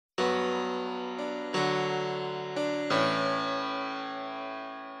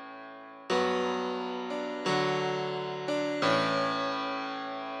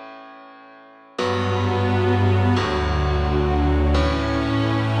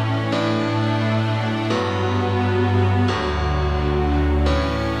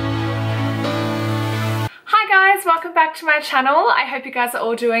to my channel. I hope you guys are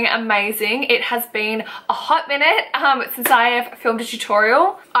all doing amazing. It has been a hot minute since I have filmed a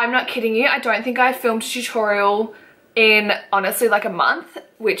tutorial. I'm not kidding you, I don't think I've filmed a tutorial in honestly like a month,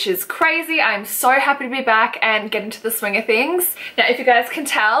 which is crazy. I'm so happy to be back and get into the swing of things. Now, if you guys can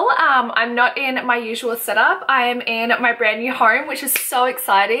tell, I'm not in my usual setup. I am in my brand new home, which is so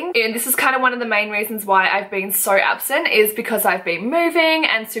exciting. And this is kind of one of the main reasons why I've been so absent, is because I've been moving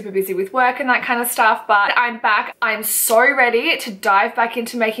and super busy with work and that kind of stuff. But I'm back. I'm so ready to dive back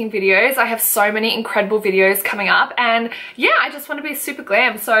into making videos. I have so many incredible videos coming up, and yeah, I just want to be super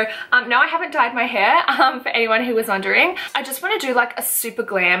glam. So no, I haven't dyed my hair, for anyone who was wondering. I just want to do like a super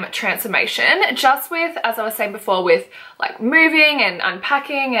glam transformation, just with, as I was saying before, with like moving and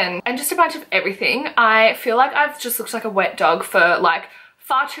unpacking and just a bunch of everything. I feel like I've just looked like a wet dog for like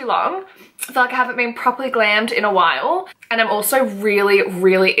far too long. I feel like I haven't been properly glammed in a while, and I'm also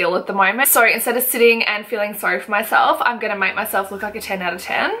really ill at the moment. So instead of sitting and feeling sorry for myself, I'm gonna make myself look like a 10 out of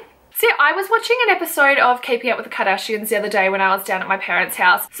 10. So yeah, I was watching an episode of Keeping Up with the Kardashians the other day when I was down at my parents'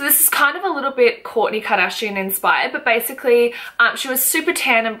 house. So this is kind of a little bit Kourtney Kardashian inspired, but basically she was super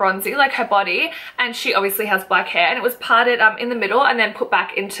tan and bronzy, like her body, and she obviously has black hair, and it was parted in the middle and then put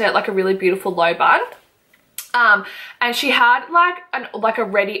back into like a really beautiful low bun. And she had like a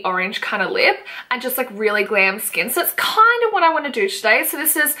reddy orange kind of lip and just like really glam skin. So it's kind of what I want to do today. So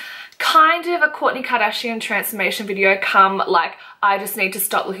this is kind of a Kourtney Kardashian transformation video, come like I just need to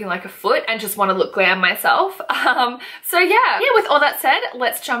stop looking like a foot and just want to look glam myself. So yeah, with all that said,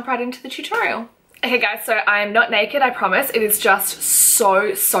 let's jump right into the tutorial. Okay guys, so I am not naked, I promise. It is just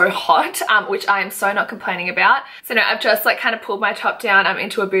so hot, which I am so not complaining about. So no, I've just like kind of pulled my top down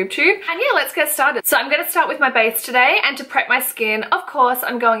into a boob tube. And yeah, let's get started. So I'm going to start with my base today, and to prep my skin, of course,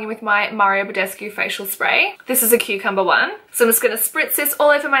 I'm going in with my Mario Badescu facial spray. This is a cucumber one. So I'm just going to spritz this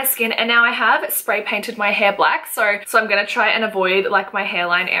all over my skin, and now I have spray painted my hair black. So I'm going to try and avoid like my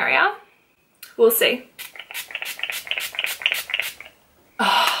hairline area. We'll see.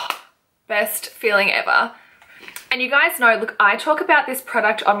 Oh. Best feeling ever. And you guys know, look, I talk about this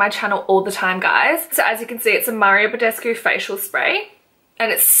product on my channel all the time, guys. So as you can see, it's a Mario Badescu facial spray, and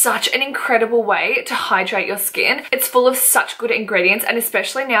it's such an incredible way to hydrate your skin. It's full of such good ingredients, and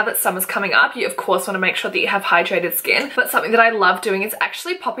especially now that summer's coming up, you of course want to make sure that you have hydrated skin. But something that I love doing is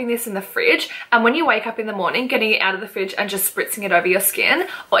actually popping this in the fridge, and when you wake up in the morning, getting it out of the fridge and just spritzing it over your skin.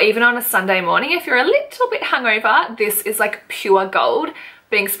 Or even on a Sunday morning, if you're a little bit hungover, this is like pure gold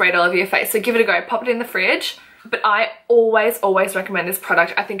being sprayed all over your face. So give it a go, pop it in the fridge. But I always recommend this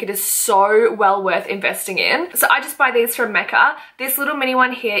product. I think it is so well worth investing in. So I just buy these from Mecca. This little mini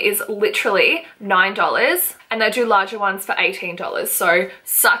one here is literally $9, and they do larger ones for $18. So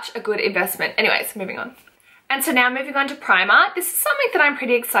such a good investment. Anyways, moving on. And so now moving on to primer. This is something that I'm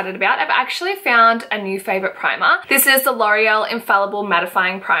pretty excited about. I've actually found a new favorite primer. This is the L'Oreal Infallible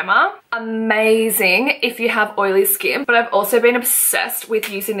Mattifying Primer. Amazing if you have oily skin, but I've also been obsessed with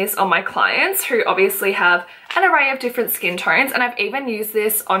using this on my clients who obviously have an array of different skin tones, and I've even used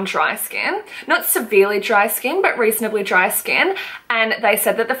this on dry skin. Not severely dry skin, but reasonably dry skin, and they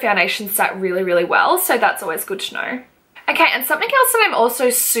said that the foundation sat really well, so that's always good to know. Okay, and something else that I'm also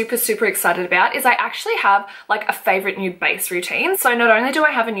super excited about is I actually have like a favorite new base routine. So not only do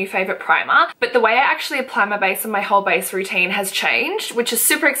I have a new favorite primer, but the way I actually apply my base and my whole base routine has changed, which is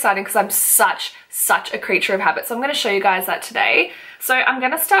super exciting because I'm such a creature of habit. So I'm going to show you guys that today. So I'm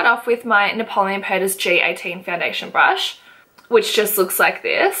going to start off with my Napoleon Purtis G18 foundation brush, which just looks like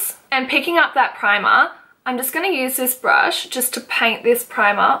this. And picking up that primer, I'm just going to use this brush just to paint this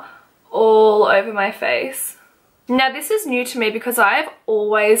primer all over my face. Now this is new to me because I've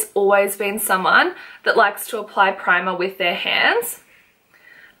always been someone that likes to apply primer with their hands.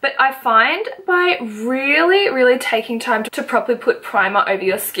 But I find by really taking time to properly put primer over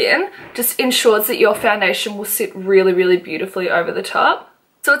your skin just ensures that your foundation will sit really beautifully over the top.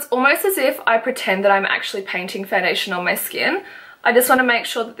 So it's almost as if I pretend that I'm actually painting foundation on my skin. I just want to make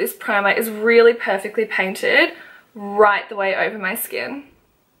sure that this primer is really perfectly painted right the way over my skin.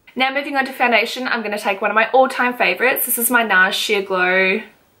 Now moving on to foundation, I'm going to take one of my all-time favourites. This is my NARS Sheer Glow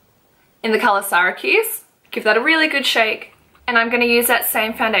in the colour Syracuse. Give that a really good shake. And I'm going to use that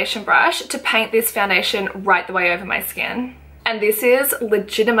same foundation brush to paint this foundation right the way over my skin. And this is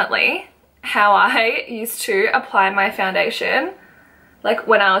legitimately how I used to apply my foundation, like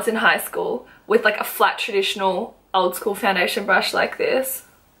when I was in high school, with like a flat traditional old school foundation brush like this.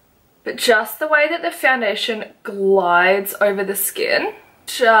 But just the way that the foundation glides over the skin,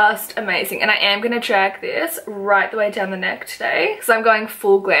 just amazing. And I am going to drag this right the way down the neck today because I'm going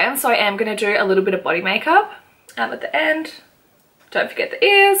full glam, so I am going to do a little bit of body makeup at the end. Don't forget the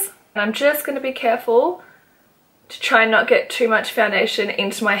ears. And I'm just going to be careful to try and not get too much foundation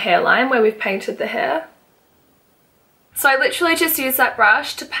into my hairline where we've painted the hair. So I literally just use that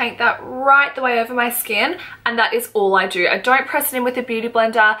brush to paint that right the way over my skin, and that is all I do. I don't press it in with a beauty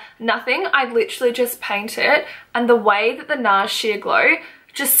blender, nothing. I literally just paint it, and the way that the NARS Sheer Glow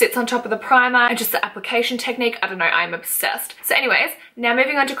just sits on top of the primer and just the application technique, I don't know, I'm obsessed. So anyways, now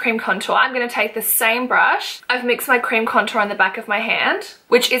moving on to cream contour, I'm going to take the same brush. I've mixed my cream contour on the back of my hand,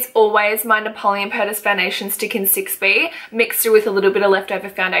 which is always my Napoleon Purtis Foundation Stick in 6B, mixed with a little bit of leftover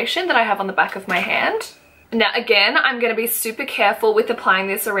foundation that I have on the back of my hand. Now again, I'm going to be super careful with applying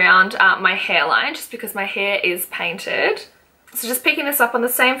this around my hairline just because my hair is painted. So just picking this up on the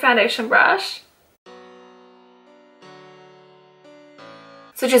same foundation brush.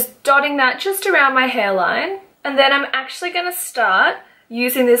 So just dotting that just around my hairline. And then I'm actually going to start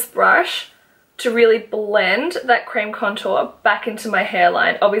using this brush to really blend that cream contour back into my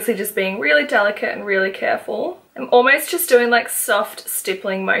hairline. Obviously just being really delicate and really careful. I'm almost just doing like soft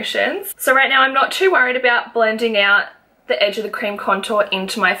stippling motions. So right now I'm not too worried about blending out the edge of the cream contour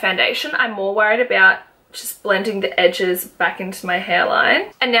into my foundation. I'm more worried about just blending the edges back into my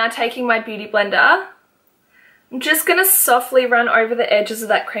hairline. And now taking my beauty blender, I'm just going to softly run over the edges of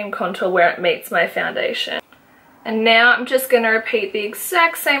that cream contour where it meets my foundation. And now I'm just going to repeat the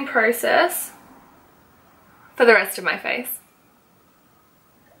exact same process for the rest of my face.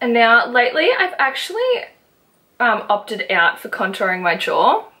 And now lately I've actually opted out for contouring my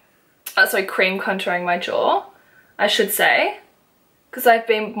jaw. Sorry, cream contouring my jaw, I should say. Because I've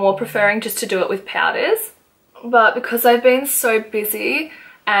been more preferring just to do it with powders. But because I've been so busy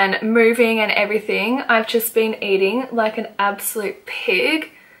and moving and everything, I've just been eating like an absolute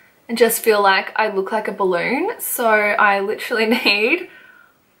pig and just feel like I look like a balloon. So I literally need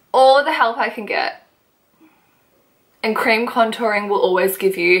all the help I can get. And cream contouring will always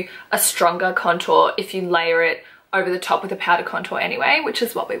give you a stronger contour if you layer it over the top with a powder contour anyway, which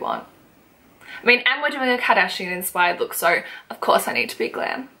is what we want. I mean, and we're doing a Kardashian inspired look, so of course I need to be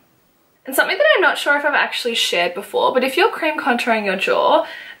glam. And something that I'm not sure if I've actually shared before, but if you're cream contouring your jaw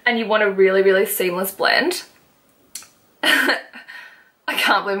and you want a really, really seamless blend, I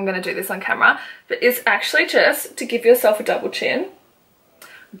can't believe I'm going to do this on camera, but it's actually just to give yourself a double chin.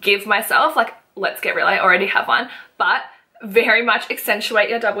 Give myself, like, let's get real, I already have one, but very much accentuate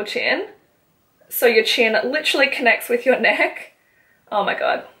your double chin so your chin literally connects with your neck. Oh my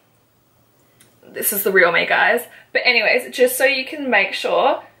god. This is the real me, guys. But anyways, just so you can make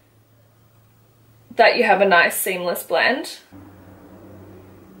sure that you have a nice seamless blend.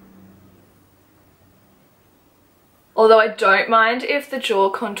 Although I don't mind if the jaw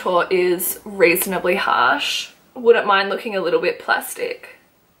contour is reasonably harsh. Wouldn't mind looking a little bit plastic.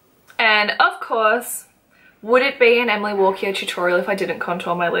 And of course, would it be an Emily Walkear tutorial if I didn't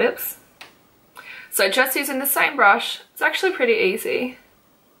contour my lips? So just using the same brush, it's actually pretty easy.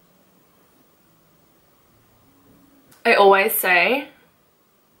 I always say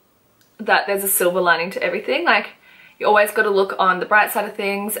that there's a silver lining to everything. Like, you always got to look on the bright side of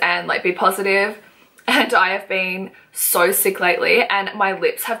things and like be positive. And I have been so sick lately and my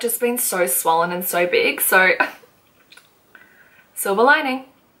lips have just been so swollen and so big. So silver lining.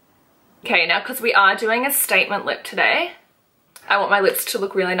 Okay, now because we are doing a statement lip today, I want my lips to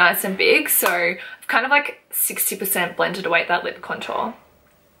look really nice and big. So I've kind of like 60% blended away that lip contour.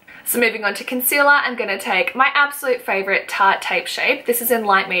 So moving on to concealer, I'm going to take my absolute favourite Tarte Tape Shape. This is in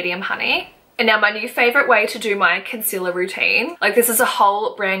light medium honey. And now my new favourite way to do my concealer routine. Like, this is a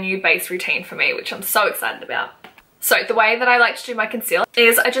whole brand new base routine for me, which I'm so excited about. So the way that I like to do my concealer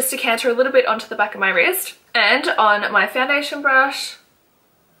is I just decanter a little bit onto the back of my wrist. And on my foundation brush,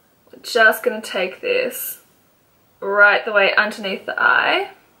 we're just going to take this right the way underneath the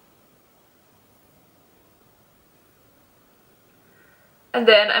eye. And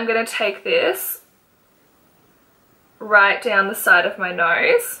then I'm going to take this right down the side of my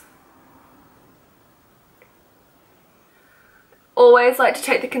nose. Always like to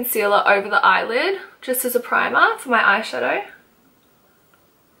take the concealer over the eyelid, just as a primer for my eyeshadow.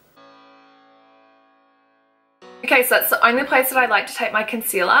 Okay, so that's the only place that I like to take my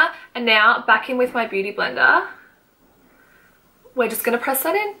concealer. And now, back in with my beauty blender, we're just going to press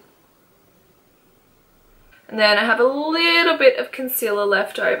that in. And then I have a little bit of concealer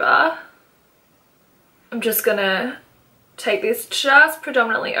left over. I'm just going to take this just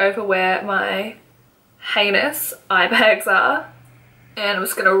predominantly over where my heinous eye bags are. And I'm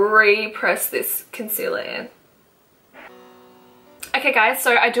just going to re-press this concealer in. Okay guys,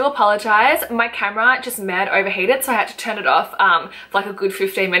 so I do apologize. My camera just mad overheated, so I had to turn it off for like a good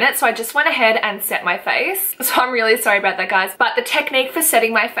 15 minutes. So I just went ahead and set my face. So I'm really sorry about that, guys. But the technique for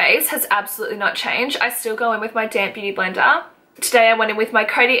setting my face has absolutely not changed. I still go in with my damp beauty blender. Today I went in with my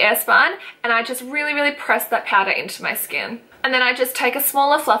Coty Airspun and I just really press that powder into my skin. And then I just take a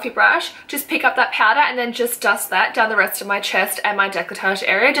smaller fluffy brush, just pick up that powder and then just dust that down the rest of my chest and my décolletage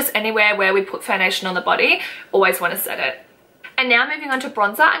area, just anywhere where we put foundation on the body. Always want to set it. And now moving on to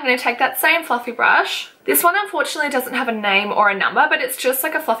bronzer, I'm going to take that same fluffy brush. This one unfortunately doesn't have a name or a number, but it's just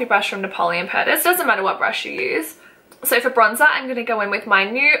like a fluffy brush from Napoleon Purtis. Doesn't matter what brush you use. So for bronzer, I'm going to go in with my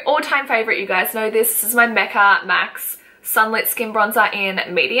new all-time favourite. You guys know this is my Mecca Max Sunlit Skin Bronzer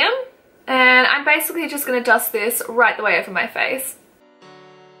in medium. And I'm basically just going to dust this right the way over my face.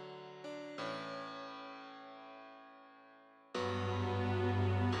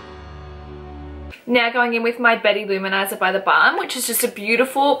 Now going in with my Betty Luminizer by the Balm, which is just a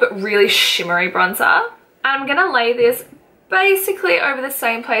beautiful but really shimmery bronzer. And I'm going to lay this basically over the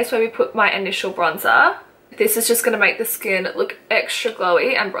same place where we put my initial bronzer. This is just going to make the skin look extra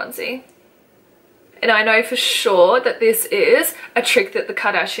glowy and bronzy. And I know for sure that this is a trick that the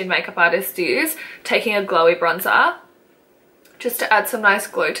Kardashian makeup artists use, taking a glowy bronzer just to add some nice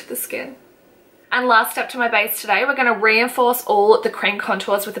glow to the skin. And last step to my base today, we're going to reinforce all the cream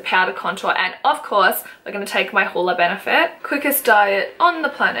contours with the powder contour. And of course, we're going to take my Hoola Benefit. Quickest diet on the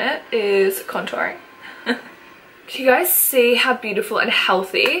planet is contouring. Can you guys see how beautiful and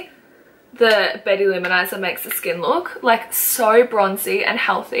healthy the Betty Luminizer makes the skin look? Like so bronzy and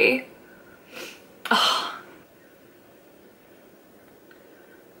healthy. Oh.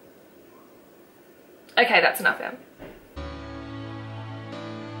 Okay, that's enough, Em.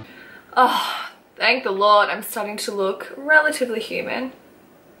 Oh. Thank the Lord, I'm starting to look relatively human.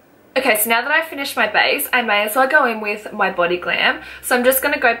 Okay, so now that I've finished my base, I may as well go in with my Body Glam. So I'm just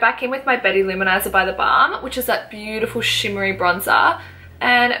going to go back in with my Betty Luminizer by the Balm, which is that beautiful shimmery bronzer.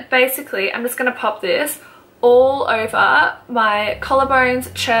 And basically, I'm just going to pop this all over my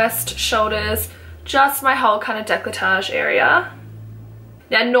collarbones, chest, shoulders, just my whole kind of décolletage area.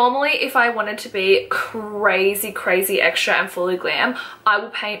 Now normally if I wanted to be crazy extra and fully glam, I will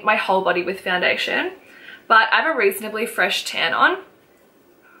paint my whole body with foundation. But I have a reasonably fresh tan on,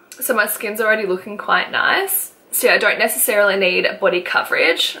 so my skin's already looking quite nice. So yeah, I don't necessarily need body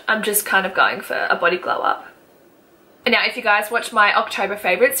coverage. I'm just kind of going for a body glow up. And now if you guys watch my October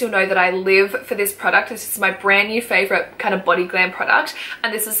favorites, you'll know that I live for this product. This is my brand new favorite kind of body glam product.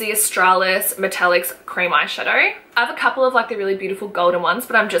 And this is the Australis Metallics Cream Eyeshadow. I have a couple of like the really beautiful golden ones,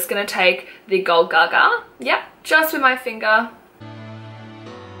 but I'm just going to take the Gold Gaga. Yep, just with my finger.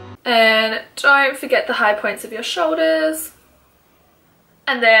 And don't forget the high points of your shoulders.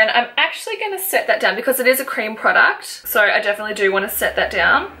 And then I'm actually going to set that down because it is a cream product. So I definitely do want to set that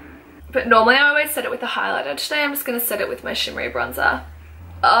down. But normally I always set it with a highlighter. Today I'm just going to set it with my shimmery bronzer.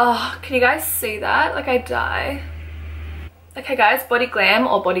 Oh, can you guys see that? Like I die. Okay guys, Body Glam,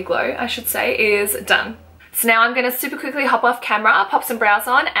 or Body Glow I should say, is done. So now I'm going to super quickly hop off camera, pop some brows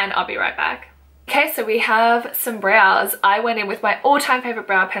on, and I'll be right back. Okay, so we have some brows. I went in with my all-time favourite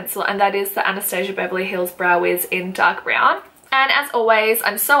brow pencil, and that is the Anastasia Beverly Hills Brow Wiz in dark brown. And as always,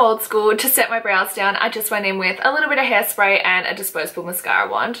 I'm so old school, to set my brows down, I just went in with a little bit of hairspray and a disposable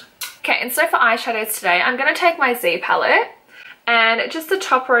mascara wand. Okay, and so for eyeshadows today, I'm going to take my Z palette, and just the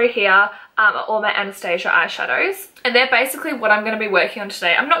top row here are all my Anastasia eyeshadows. And they're basically what I'm going to be working on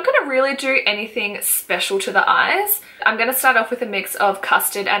today. I'm not going to really do anything special to the eyes. I'm going to start off with a mix of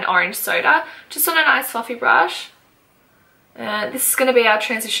custard and orange soda, just on a nice fluffy brush. And this is going to be our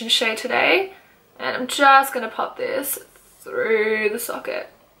transition shade today. And I'm just going to pop this through the socket.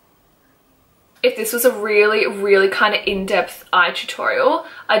 If this was a really kind of in-depth eye tutorial,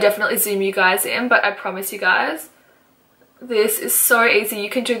 I definitely zoom you guys in, but I promise you guys, this is so easy. You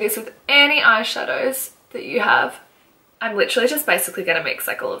can do this with any eyeshadows that you have. I'm literally just basically going to mix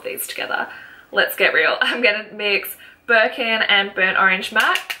like all of these together. Let's get real. I'm going to mix Birkin and Burnt Orange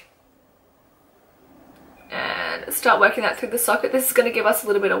Matte and start working that through the socket. This is going to give us a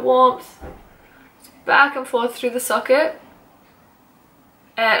little bit of warmth. Back and forth through the socket.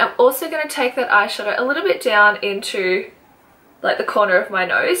 And I'm also going to take that eyeshadow a little bit down into like the corner of my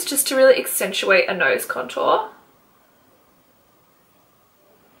nose, just to really accentuate a nose contour.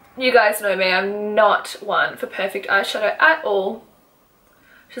 You guys know me, I'm not one for perfect eyeshadow at all.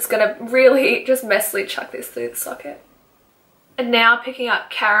 Just going to really just messily chuck this through the socket. And now picking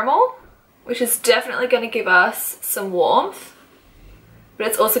up Caramel, which is definitely going to give us some warmth, but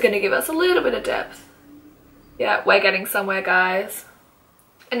it's also going to give us a little bit of depth. Yeah, we're getting somewhere, guys.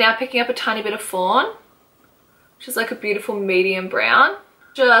 And now picking up a tiny bit of Fawn, which is like a beautiful medium brown.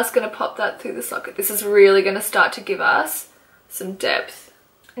 Just gonna pop that through the socket. This is really gonna start to give us some depth.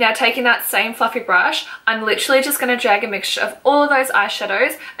 Now taking that same fluffy brush, I'm literally just gonna drag a mixture of all of those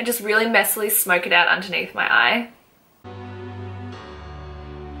eyeshadows and just really messily smoke it out underneath my eye.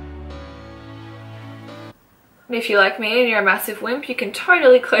 And if you're like me and you're a massive wimp, you can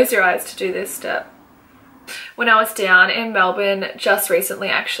totally close your eyes to do this step. When I was down in Melbourne just recently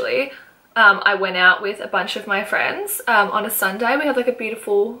actually, I went out with a bunch of my friends on a Sunday. We had like a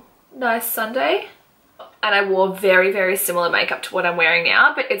beautiful, nice Sunday. And I wore very, very similar makeup to what I'm wearing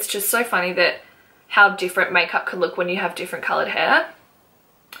now. But it's just so funny that how different makeup can look when you have different coloured hair.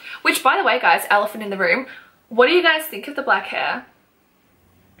 Which, by the way, guys, elephant in the room, what do you guys think of the black hair?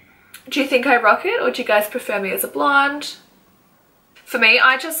 Do you think I rock it, or do you guys prefer me as a blonde? For me,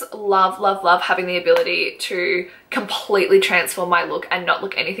 I just love, love, love having the ability to completely transform my look and not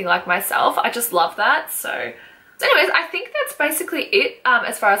look anything like myself. I just love that. So anyways, I think that's basically it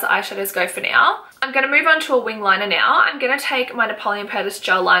as far as the eyeshadows go for now. I'm going to move on to a wing liner now. I'm going to take my Napoleon Purtis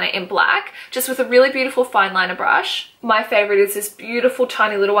gel liner in black, just with a really beautiful fine liner brush. My favourite is this beautiful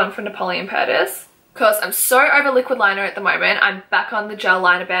tiny little one from Napoleon Purtis. Because I'm so over liquid liner at the moment, I'm back on the gel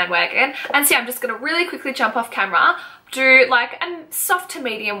liner bandwagon. And so yeah, I'm just going to really quickly jump off camera, do like a soft to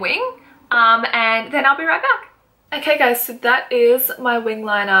medium wing, and then I'll be right back. Okay guys, so that is my wing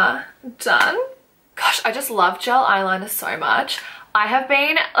liner done. Gosh, I just love gel eyeliner so much. I have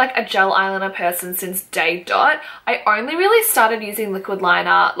been like a gel eyeliner person since day dot. I only really started using liquid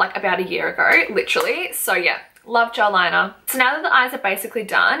liner like about a year ago, literally. So yeah, love gel liner. So now that the eyes are basically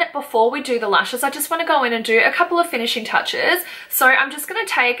done, before we do the lashes, I just want to go in and do a couple of finishing touches. So I'm just going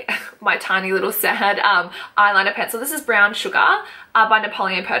to take my tiny little sad eyeliner pencil. This is Brown Sugar by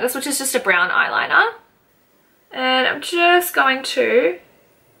Napoleon Purtis, which is just a brown eyeliner. And I'm just going to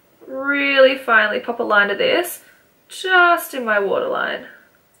really finely pop a line of this just in my waterline.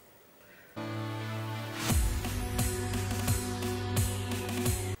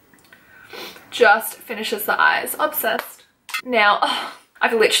 Just finishes the eyes. Obsessed. Now,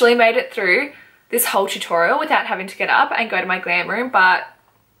 I've literally made it through this whole tutorial without having to get up and go to my glam room, but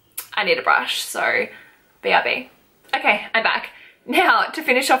I need a brush, so BRB. Okay, I'm back. Now, to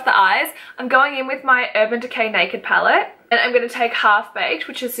finish off the eyes, I'm going in with my Urban Decay Naked palette, and I'm going to take Half Baked,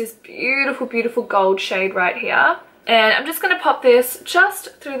 which is this beautiful, beautiful gold shade right here. And I'm just going to pop this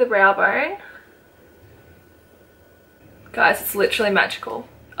just through the brow bone. Guys, it's literally magical.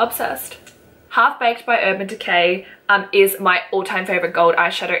 Obsessed. Half Baked by Urban Decay is my all-time favorite gold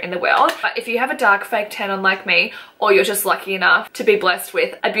eyeshadow in the world. But if you have a dark fake tan on like me, or you're just lucky enough to be blessed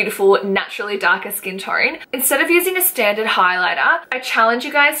with a beautiful naturally darker skin tone, instead of using a standard highlighter, I challenge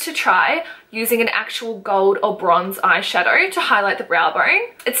you guys to try using an actual gold or bronze eyeshadow to highlight the brow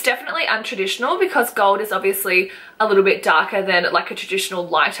bone. It's definitely untraditional because gold is obviously a little bit darker than like a traditional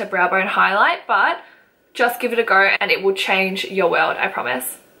lighter brow bone highlight, but just give it a go and it will change your world, I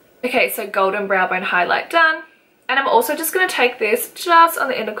promise. Okay, so golden brow bone highlight done. And I'm also just going to take this just on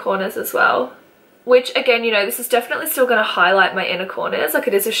the inner corners as well. Which again, you know, this is definitely still going to highlight my inner corners, like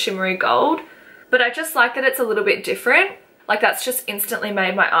it is a shimmery gold. But I just like that it's a little bit different. Like that's just instantly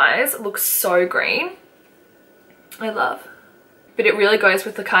made my eyes look so green. I love. But it really goes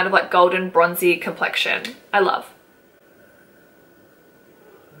with the kind of like golden bronzy complexion. I love.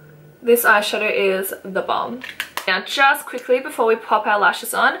 This eyeshadow is the bomb. Now just quickly before we pop our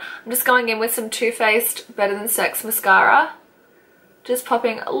lashes on, I'm just going in with some Too Faced Better Than Sex mascara. Just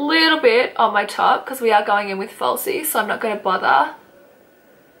popping a little bit on my top because we are going in with falsies, so I'm not going to bother.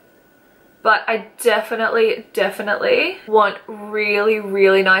 But I definitely, definitely want really,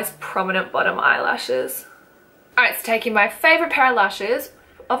 really nice prominent bottom eyelashes. Alright, so taking my favourite pair of lashes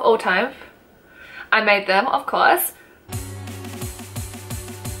of all time. I made them, of course.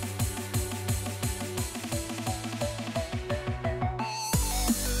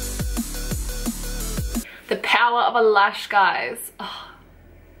 The power of a lash, guys. Oh,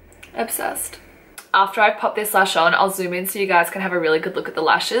 obsessed. After I pop this lash on, I'll zoom in so you guys can have a really good look at the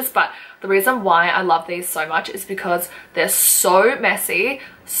lashes. But the reason why I love these so much is because they're so messy,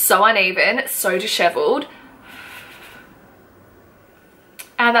 so uneven, so disheveled.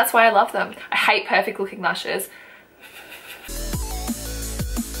 And that's why I love them. I hate perfect looking lashes.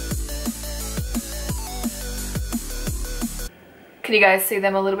 Can you guys see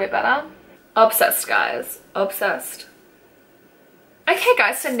them a little bit better? Obsessed, guys. Obsessed. Okay,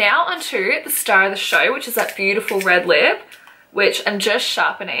 guys, so now onto the star of the show, which is that beautiful red lip, which I'm just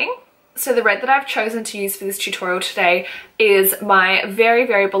sharpening. So the red that I've chosen to use for this tutorial today is my very,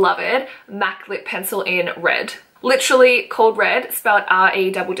 very beloved MAC lip pencil in red. Literally called Red, spelled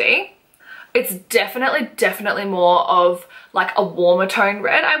R-E-D-D. It's definitely more of like a warmer tone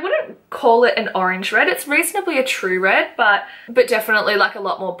red. I wouldn't call it an orange red. It's reasonably a true red, but definitely like a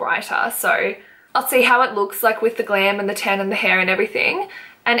lot more brighter. So I'll see how it looks like with the glam and the tan and the hair and everything.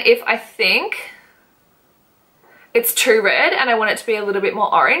 And if I think it's too red and I want it to be a little bit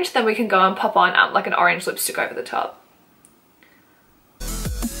more orange, then we can go and pop on like an orange lipstick over the top.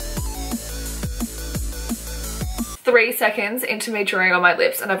 Three seconds into me drawing on my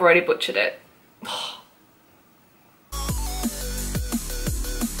lips and I've already butchered it.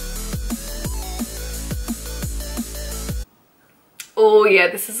 Oh yeah,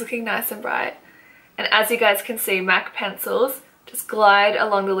 this is looking nice and bright. And as you guys can see, MAC pencils just glide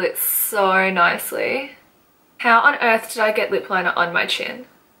along the lips so nicely. How on earth did I get lip liner on my chin?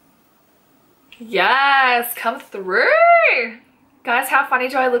 Yes, come through! Guys, how funny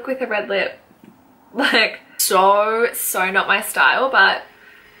do I look with a red lip? Like, so not my style, but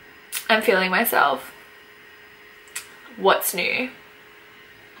I'm feeling myself. What's new?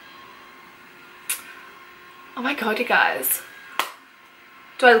 Oh my god, you guys.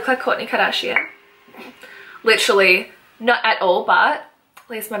 Do I look like Kourtney Kardashian? Literally, not at all, but at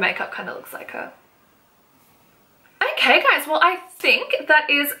least my makeup kind of looks like her. Okay guys, well I think that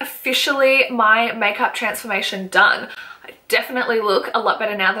is officially my makeup transformation done. I definitely look a lot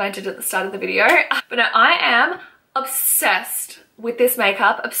better now than I did at the start of the video. But no, I am obsessed with this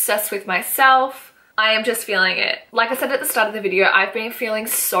makeup, obsessed with myself. I am just feeling it. Like I said at the start of the video, I've been feeling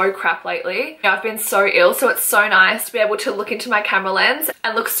so crap lately. I've been so ill, so it's so nice to be able to look into my camera lens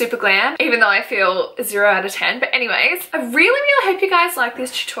and look super glam, even though I feel 0 out of 10. But anyways, I really hope you guys like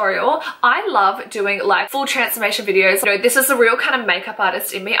this tutorial. I love doing like full transformation videos. You know, this is the real kind of makeup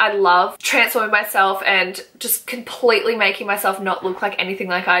artist in me. I love transforming myself and just completely making myself not look like anything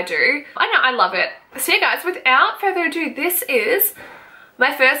like I do. I know, I love it. So yeah guys, without further ado, this is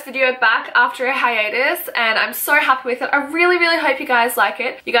my first video back after a hiatus and I'm so happy with it. I really hope you guys like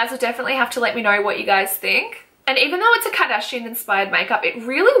it. You guys will definitely have to let me know what you guys think. And even though it's a Kardashian inspired makeup, it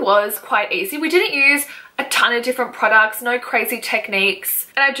really was quite easy. We didn't use a ton of different products, no crazy techniques.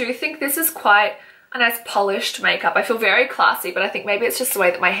 And I do think this is quite a nice polished makeup. I feel very classy, but I think maybe it's just the way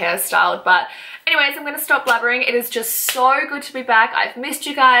that my hair is styled. But anyways, I'm going to stop blabbering. It is just so good to be back. I've missed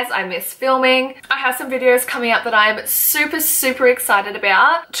you guys. I miss filming. I have some videos coming up that I'm super excited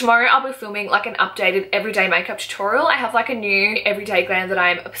about. Tomorrow I'll be filming like an updated everyday makeup tutorial. I have like a new everyday glam that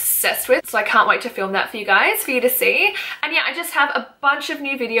I'm obsessed with. So I can't wait to film that for you guys, for you to see. And yeah, I just have a bunch of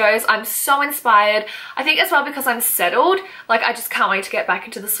new videos. I'm so inspired. I think as well because I'm settled. Like I just can't wait to get back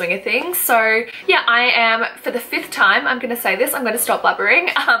into the swing of things. So yeah, I am, for the 5th time, I'm going to say this. I'm going to stop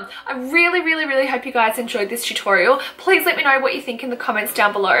blabbering. I really hope you guys enjoyed this tutorial. Please let me know what you think in the comments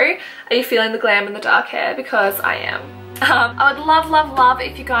down below. Are you feeling the glam and the dark hair? Because I am. I would love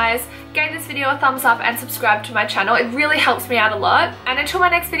if you guys gave this video a thumbs up and subscribe to my channel. It really helps me out a lot. And until my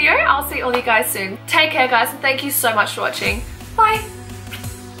next video, I'll see all you guys soon. Take care guys and thank you so much for watching. Bye.